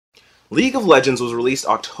League of Legends was released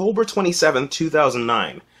October 27th,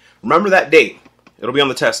 2009. Remember that date. It'll be on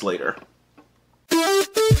the test later.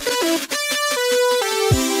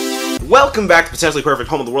 Welcome back to Potentially Perfect,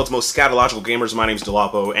 home of the world's most scatological gamers. My name's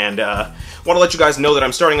Delapo, and want to let you guys know that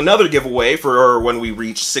I'm starting another giveaway for when we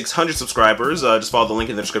reach 600 subscribers. Just follow the link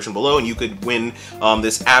in the description below, and you could win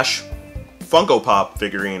this Ash Funko Pop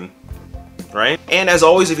figurine. Right? And as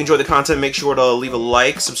always, if you enjoy the content, make sure to leave a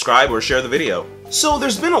like, subscribe, or share the video. So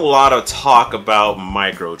there's been a lot of talk about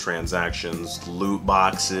microtransactions, loot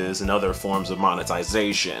boxes, and other forms of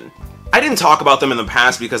monetization. I didn't talk about them in the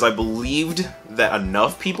past because I believed that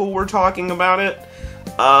enough people were talking about it,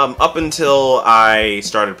 up until I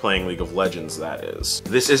started playing League of Legends, that is.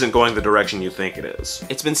 This isn't going the direction you think it is.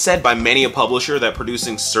 It's been said by many a publisher that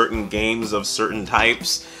producing certain games of certain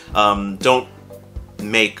types don't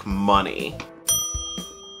make money.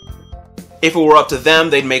 If it were up to them,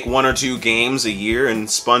 they'd make 1 or 2 games a year and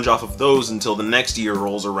sponge off of those until the next year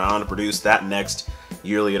rolls around to produce that next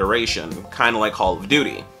yearly iteration, kind of like Call of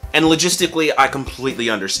Duty. And logistically, I completely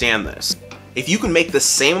understand this. If you can make the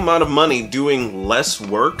same amount of money doing less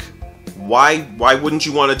work, why wouldn't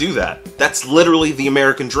you want to do that? That's literally the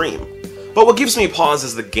American dream. But what gives me pause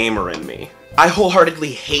is the gamer in me. I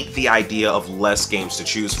wholeheartedly hate the idea of less games to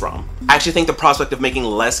choose from. I actually think the prospect of making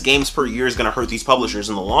less games per year is going to hurt these publishers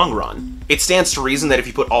in the long run. It stands to reason that if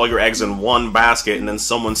you put all your eggs in one basket and then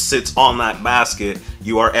someone sits on that basket,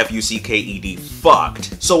 you are F-U-C-K-E-D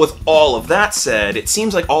fucked. So with all of that said, it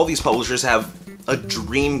seems like all these publishers have a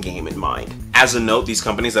dream game in mind. As a note, these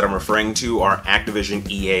companies that I'm referring to are Activision,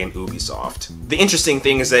 EA, and Ubisoft. The interesting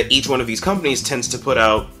thing is that each one of these companies tends to put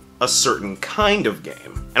out a certain kind of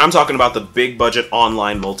game. And I'm talking about the big budget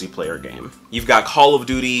online multiplayer game. You've got Call of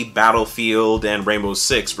Duty, Battlefield, and Rainbow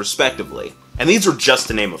Six, respectively. And these are just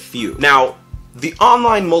to name a few. Now, the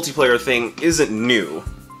online multiplayer thing isn't new.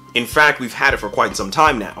 In fact, we've had it for quite some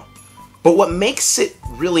time now. But what makes it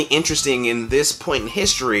really interesting in this point in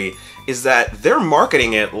history is that they're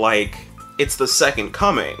marketing it like it's the second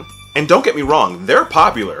coming. And don't get me wrong, they're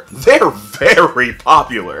popular. They're very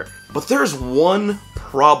popular. But there's one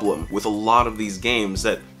problem with a lot of these games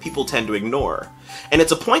that people tend to ignore. And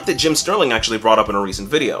it's a point that Jim Sterling actually brought up in a recent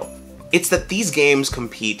video. It's that these games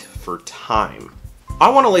compete for time. I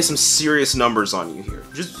want to lay some serious numbers on you here.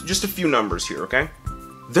 Just a few numbers here, okay?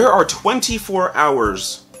 There are 24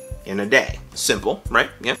 hours in a day. Simple, right?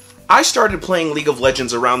 Yeah. I started playing League of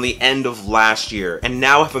Legends around the end of last year, and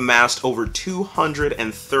now have amassed over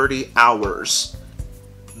 230 hours.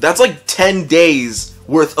 That's like 10 days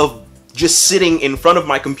worth of just sitting in front of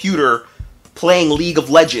my computer playing League of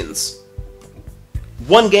Legends.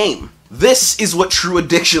 One game. This is what true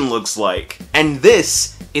addiction looks like. And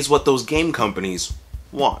this is what those game companies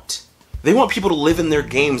want. They want people to live in their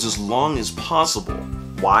games as long as possible.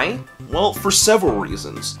 Why? Well, for several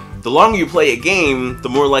reasons. The longer you play a game, the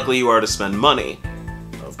more likely you are to spend money.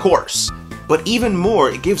 Of course. But even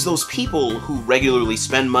more, it gives those people who regularly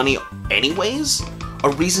spend money anyways a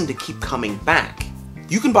reason to keep coming back.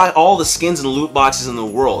 You can buy all the skins and loot boxes in the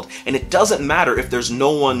world, and it doesn't matter if there's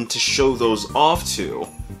no one to show those off to.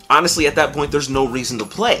 Honestly, at that point, there's no reason to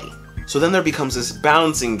play. So then there becomes this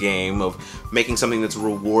balancing game of making something that's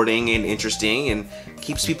rewarding and interesting and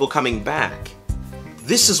keeps people coming back.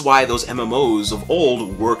 This is why those MMOs of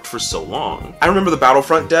old worked for so long. I remember the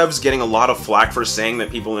Battlefront devs getting a lot of flack for saying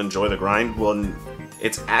that people enjoy the grind. Well,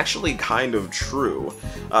 it's actually kind of true.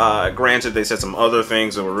 Granted, they said some other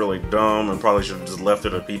things that were really dumb and probably should have just left it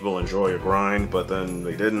to people enjoy a grind, but then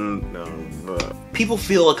they didn't. People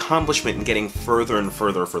feel accomplishment in getting further and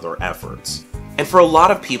further for their efforts. And for a lot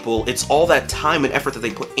of people, it's all that time and effort that they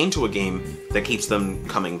put into a game that keeps them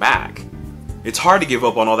coming back. It's hard to give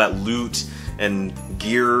up on all that loot and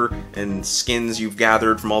gear and skins you've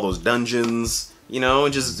gathered from all those dungeons, you know,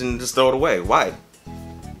 and just throw it away. Why?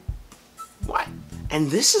 Why? And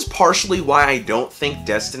this is partially why I don't think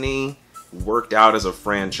Destiny worked out as a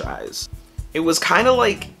franchise. It was kind of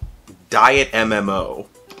like Diet MMO.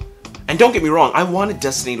 And don't get me wrong, I wanted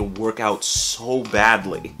Destiny to work out so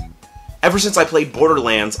badly. Ever since I played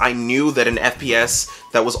Borderlands, I knew that an FPS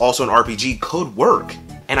that was also an RPG could work.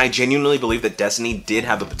 And I genuinely believe that Destiny did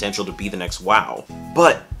have the potential to be the next WoW.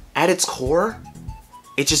 But at its core,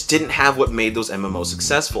 it just didn't have what made those MMOs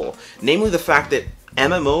successful. Namely the fact that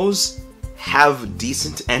MMOs have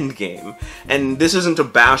decent endgame. And this isn't to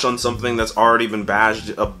bash on something that's already been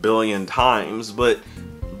bashed a billion times, but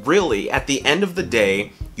really, at the end of the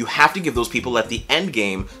day, you have to give those people at the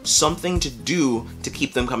endgame something to do to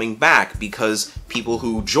keep them coming back, because people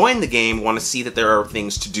who join the game want to see that there are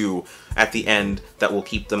things to do at the end that will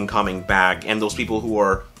keep them coming back, and those people who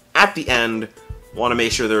are at the end want to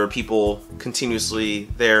make sure there are people continuously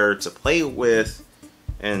there to play with,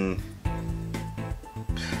 and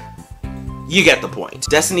you get the point.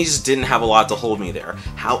 Destiny just didn't have a lot to hold me there.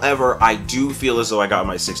 However, I do feel as though I got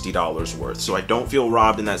my $60 worth, so I don't feel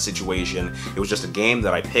robbed in that situation. It was just a game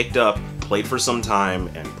that I picked up, played for some time,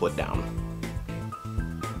 and put down.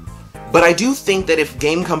 But I do think that if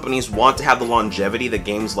game companies want to have the longevity that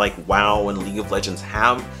games like WoW and League of Legends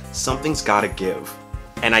have, something's gotta give.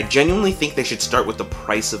 And I genuinely think they should start with the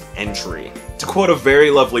price of entry. To quote a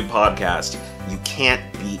very lovely podcast, you can't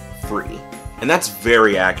beat free. And that's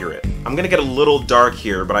very accurate. I'm gonna get a little dark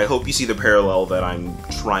here, but I hope you see the parallel that I'm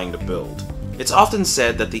trying to build. It's often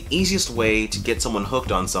said that the easiest way to get someone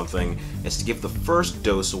hooked on something is to give the first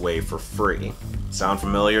dose away for free. Sound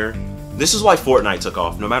familiar? This is why Fortnite took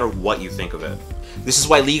off, no matter what you think of it. This is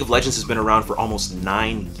why League of Legends has been around for almost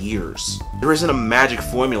 9 years. There isn't a magic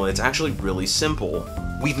formula, it's actually really simple.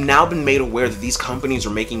 We've now been made aware that these companies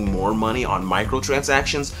are making more money on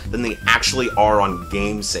microtransactions than they actually are on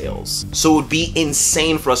game sales. So it would be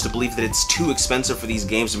insane for us to believe that it's too expensive for these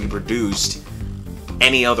games to be produced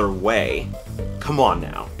any other way. Come on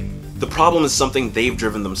now. The problem is something they've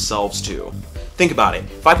driven themselves to. Think about it.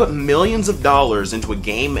 If I put millions of dollars into a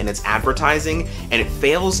game and its advertising and it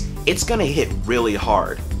fails, it's gonna hit really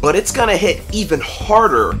hard. But it's gonna hit even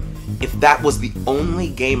harder if that was the only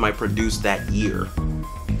game I produced that year.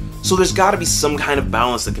 So there's gotta be some kind of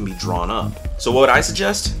balance that can be drawn up. So what would I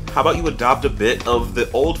suggest? How about you adopt a bit of the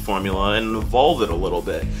old formula and evolve it a little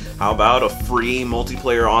bit? How about a free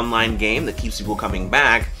multiplayer online game that keeps people coming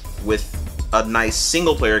back with a nice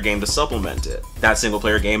single-player game to supplement it? That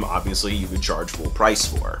single-player game, obviously, you could charge full price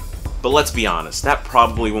for. But let's be honest, that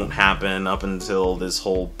probably won't happen up until this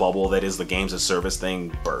whole bubble that is the games as service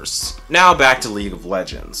thing bursts. Now back to League of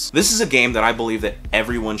Legends. This is a game that I believe that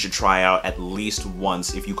everyone should try out at least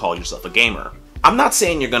once if you call yourself a gamer. I'm not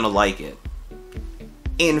saying you're gonna like it.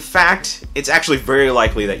 In fact, it's actually very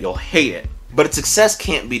likely that you'll hate it. But its success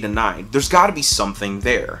can't be denied. There's gotta be something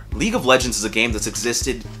there. League of Legends is a game that's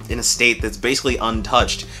existed in a state that's basically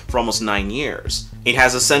untouched for almost 9 years. It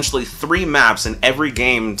has essentially 3 maps and every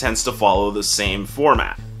game tends to follow the same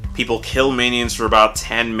format. People kill minions for about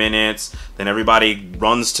 10 minutes, then everybody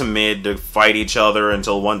runs to mid to fight each other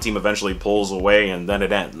until one team eventually pulls away and then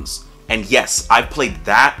it ends. And yes, I've played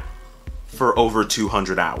that for over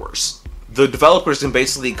 200 hours. The developers can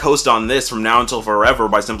basically coast on this from now until forever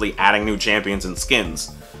by simply adding new champions and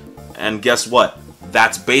skins. And guess what?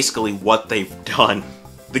 That's basically what they've done.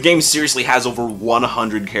 The game seriously has over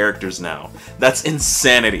 100 characters now. That's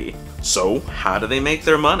insanity. So, how do they make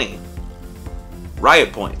their money?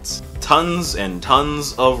 Riot points. Tons and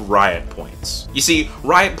tons of Riot points. You see,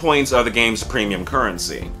 Riot points are the game's premium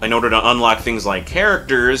currency. In order to unlock things like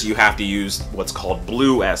characters, you have to use what's called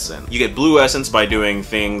Blue Essence. You get Blue Essence by doing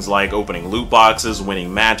things like opening loot boxes,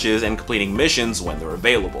 winning matches, and completing missions when they're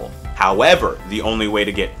available. However, the only way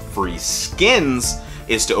to get free skins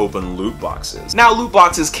is to open loot boxes. Now, loot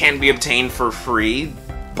boxes can be obtained for free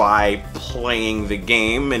by playing the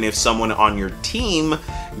game, and if someone on your team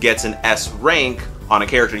gets an S rank on a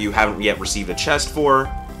character you haven't yet received a chest for,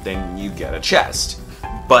 then you get a chest.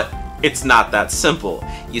 But it's not that simple.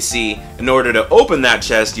 You see, in order to open that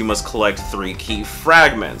chest, you must collect 3 key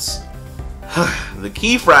fragments. The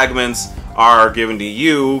key fragments are given to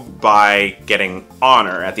you by getting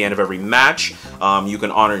honor. At the end of every match, you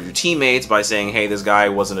can honor your teammates by saying, hey, this guy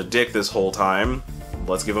wasn't a dick this whole time,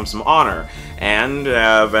 let's give him some honor. And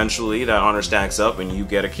eventually that honor stacks up and you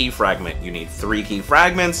get a key fragment. You need 3 key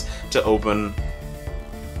fragments to open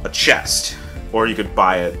a chest, or you could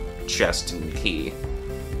buy a chest and key.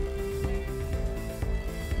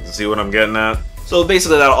 See what I'm getting at? So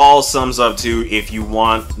basically that all sums up to, if you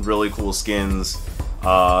want really cool skins,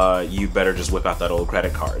 you better just whip out that old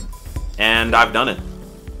credit card. And I've done it.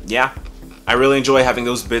 Yeah. I really enjoy having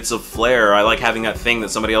those bits of flair. I like having that thing that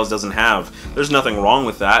somebody else doesn't have. There's nothing wrong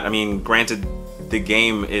with that. I mean, granted, the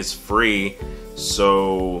game is free,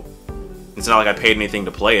 so it's not like I paid anything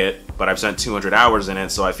to play it, but I've spent 200 hours in it,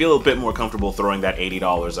 so I feel a bit more comfortable throwing that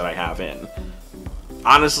 $80 that I have in.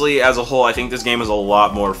 Honestly, as a whole, I think this game is a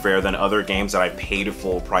lot more fair than other games that I paid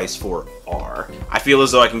full price for are. I feel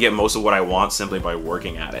as though I can get most of what I want simply by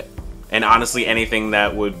working at it. And honestly, anything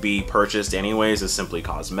that would be purchased anyways is simply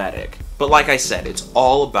cosmetic. But like I said, it's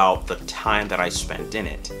all about the time that I spent in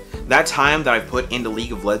it. That time that I put into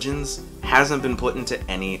League of Legends hasn't been put into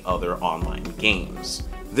any other online games.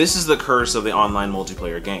 This is the curse of the online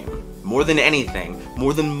multiplayer game. More than anything,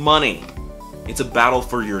 more than money, it's a battle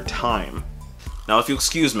for your time. Now if you'll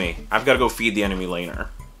excuse me, I've got to go feed the enemy laner.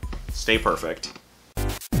 Stay perfect.